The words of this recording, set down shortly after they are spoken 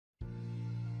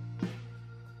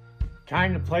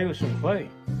Time to play with some clay.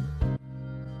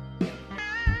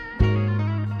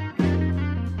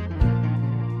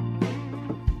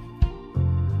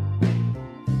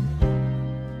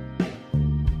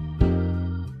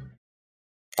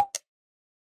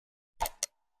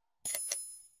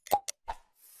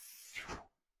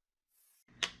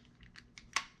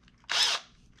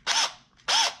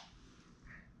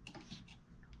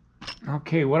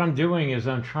 Okay, what I'm doing is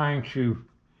I'm trying to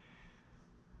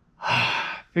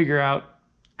figure out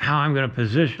how I'm going to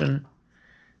position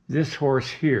this horse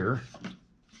here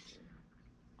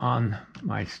on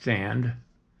my stand.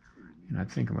 And I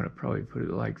think I'm going to probably put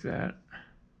it like that.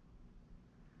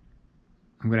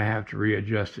 I'm going to have to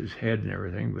readjust his head and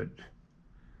everything, but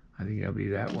I think it'll be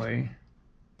that way.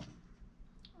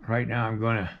 Right now I'm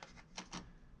going to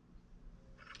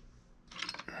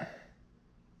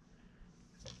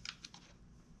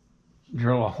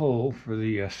drill a hole for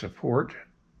the support.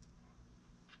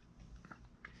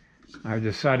 I've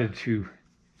decided to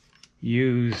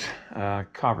use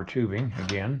copper tubing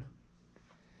again.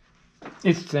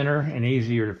 It's thinner and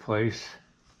easier to place.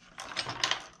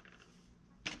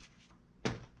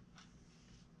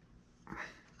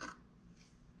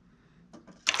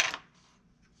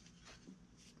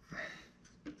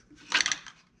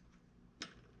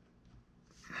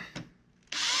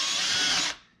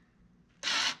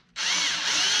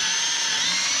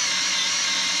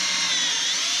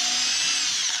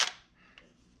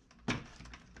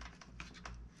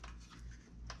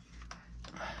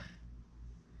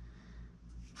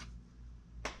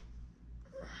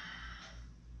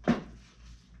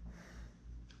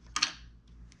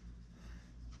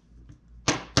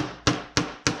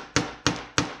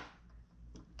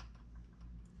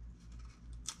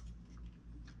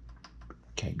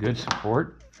 Okay, good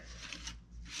support.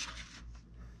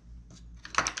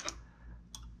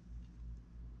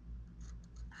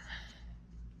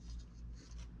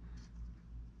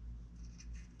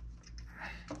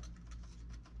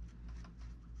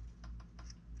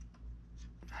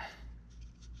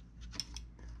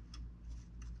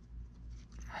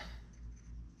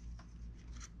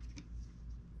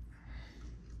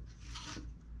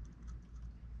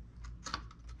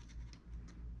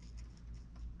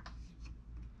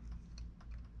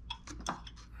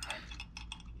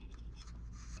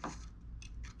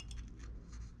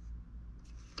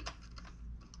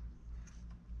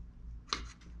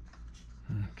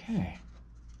 Okay.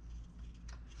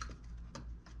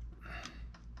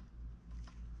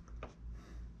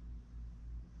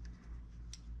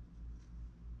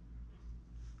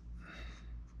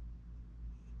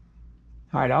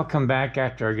 All right, I'll come back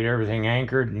after I get everything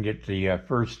anchored and get the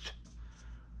first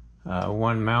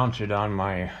one mounted on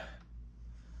my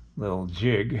little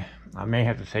jig. I may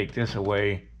have to take this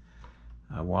away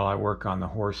while I work on the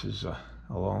horses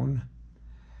alone.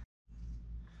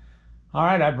 All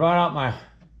right, I brought out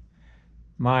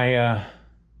my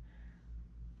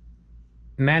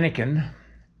mannequin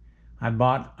I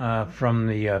bought from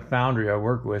the foundry I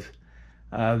work with.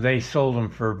 They sold them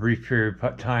for a brief period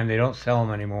of time. They don't sell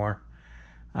them anymore.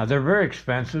 They're very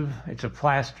expensive. It's a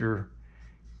plaster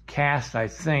cast, I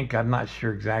think. I'm not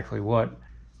sure exactly what.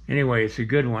 Anyway, it's a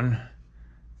good one.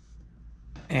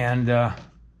 And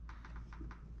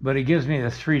but it gives me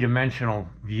the three-dimensional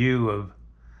view of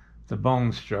the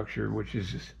bone structure, which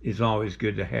is always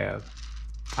good to have.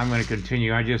 I'm going to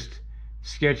continue. I just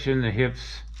sketch in the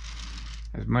hips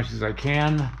as much as I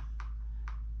can.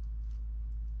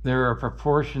 There are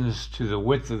proportions to the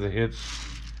width of the hips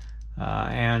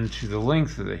and to the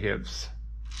length of the hips,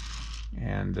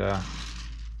 and the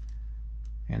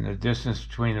distance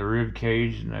between the rib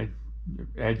cage and the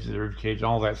edge of the rib cage,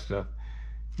 all that stuff.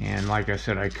 And like I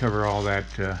said, I cover all that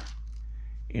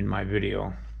in my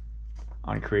video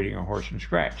on creating a horse from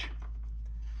scratch.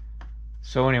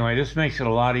 So anyway, this makes it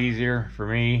a lot easier for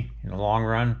me in the long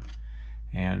run,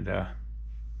 and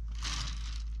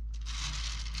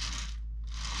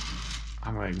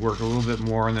I'm going to work a little bit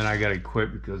more, and then I got to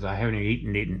quit because I haven't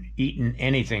eaten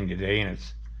anything today, and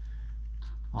it's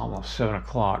almost 7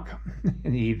 o'clock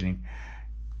in the evening.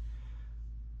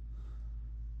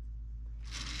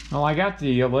 Well, I got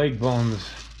the leg bones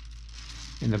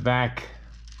in the back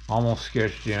almost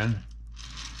sketched in,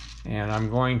 and I'm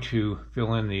going to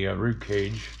fill in the rib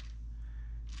cage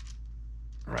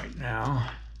right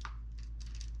now.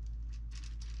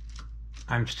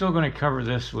 I'm still going to cover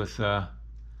this with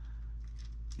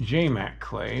J-Mac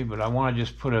clay, but I want to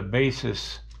just put a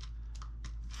basis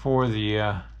for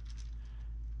the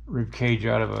rib cage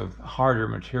out of a harder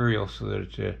material so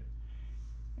that it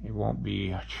won't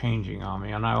be changing on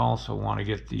me. And I also want to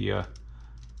get the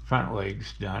front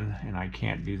legs done, and I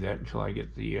can't do that until I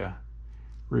get the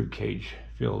rib cage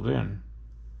filled in.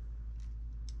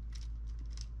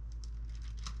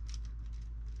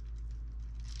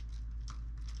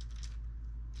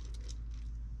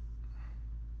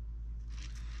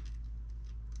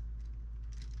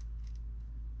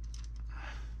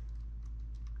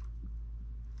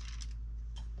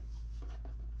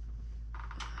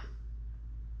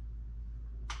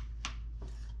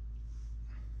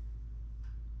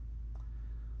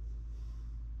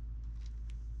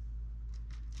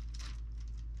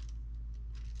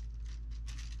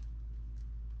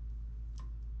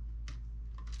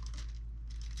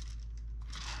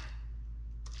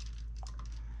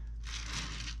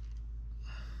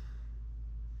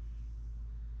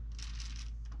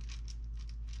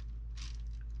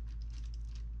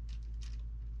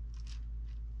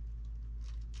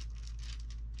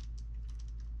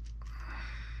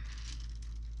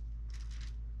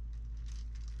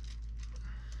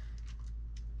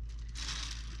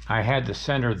 I had to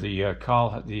center the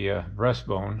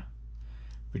breastbone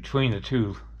between the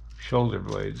two shoulder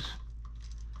blades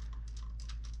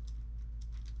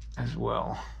as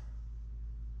well.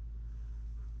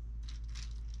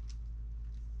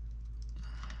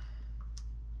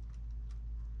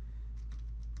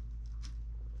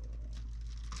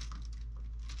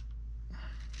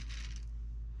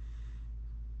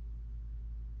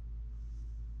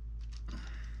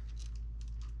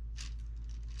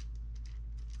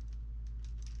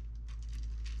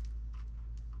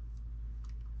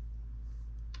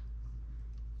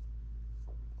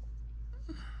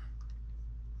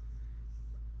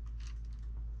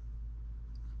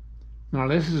 Now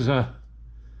this is the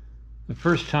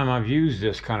first time I've used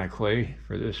this kind of clay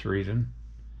for this reason,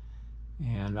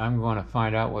 and I'm going to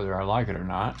find out whether I like it or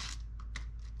not,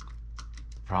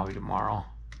 probably tomorrow,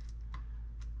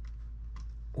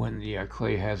 when the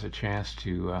clay has a chance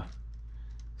to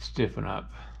stiffen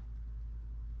up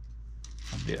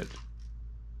a bit.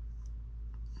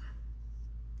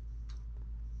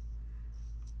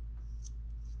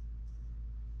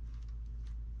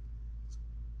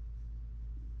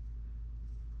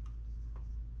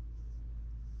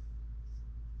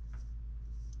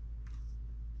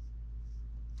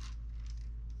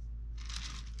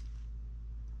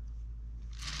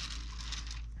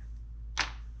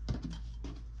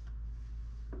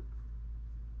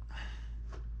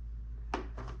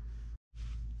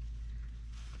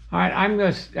 All right,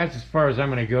 that's as far as I'm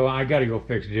gonna go. I gotta go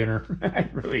fix dinner. I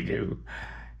really do.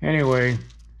 Anyway,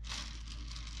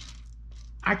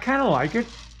 I kind of like it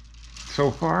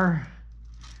so far.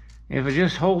 If it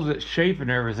just holds its shape and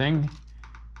everything,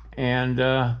 and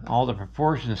all the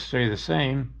proportions stay the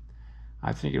same,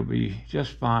 I think it'll be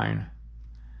just fine.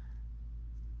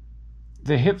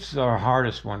 The hips are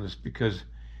hardest ones because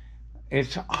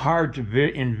it's hard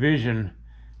to envision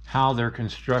how they're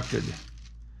constructed.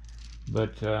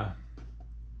 But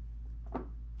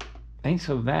ain't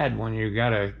so bad when you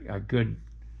got a good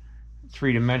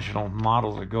three-dimensional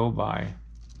model to go by.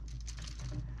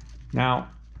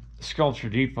 Now, Sculpture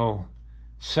Depot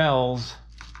sells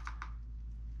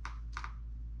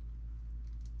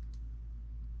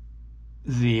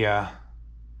the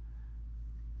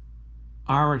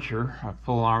armature, a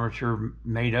full armature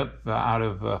made up out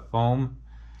of foam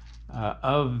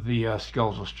of the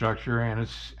skeletal structure, and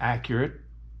it's accurate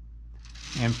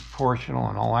and proportional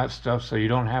and all that stuff, so you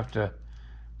don't have to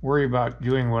worry about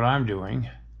doing what I'm doing,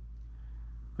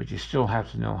 but you still have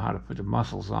to know how to put the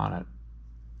muscles on it.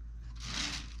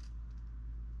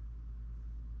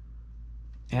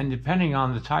 And depending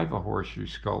on the type of horse you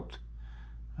sculpt,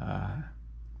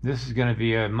 this is going to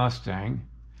be a Mustang.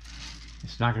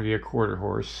 It's not going to be a quarter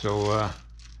horse, so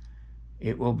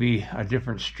it will be a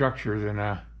different structure than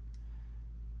a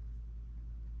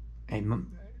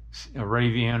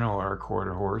Arabian or a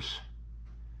quarter horse.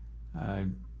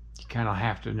 You kind of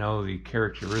have to know the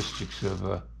characteristics of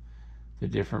the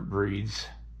different breeds.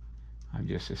 I'm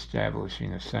just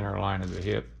establishing the center line of the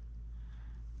hip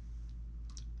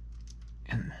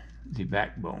and the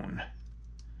backbone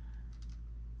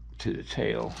to the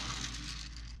tail.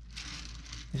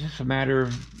 It's just a matter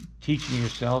of teaching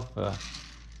yourself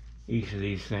each of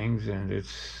these things, and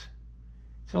it's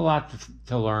a lot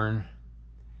to learn,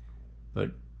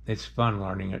 but it's fun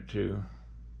learning it too.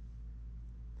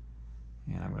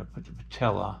 And I'm going to put the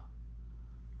patella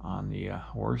on the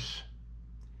horse.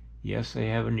 Yes, they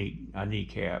have a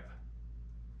kneecap,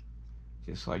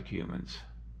 just like humans.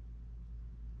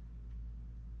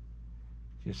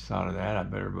 Just thought of that. I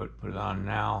better put it on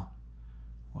now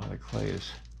while the clay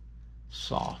is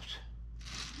soft.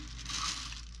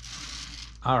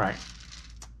 All right.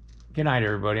 Good night,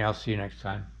 everybody. I'll see you next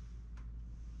time.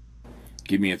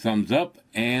 give me a thumbs up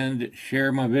and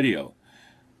share my video.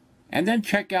 And then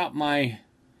check out my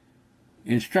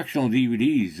instructional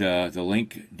DVDs, the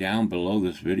link down below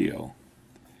this video.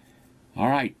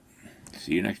 Alright,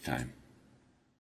 see you next time.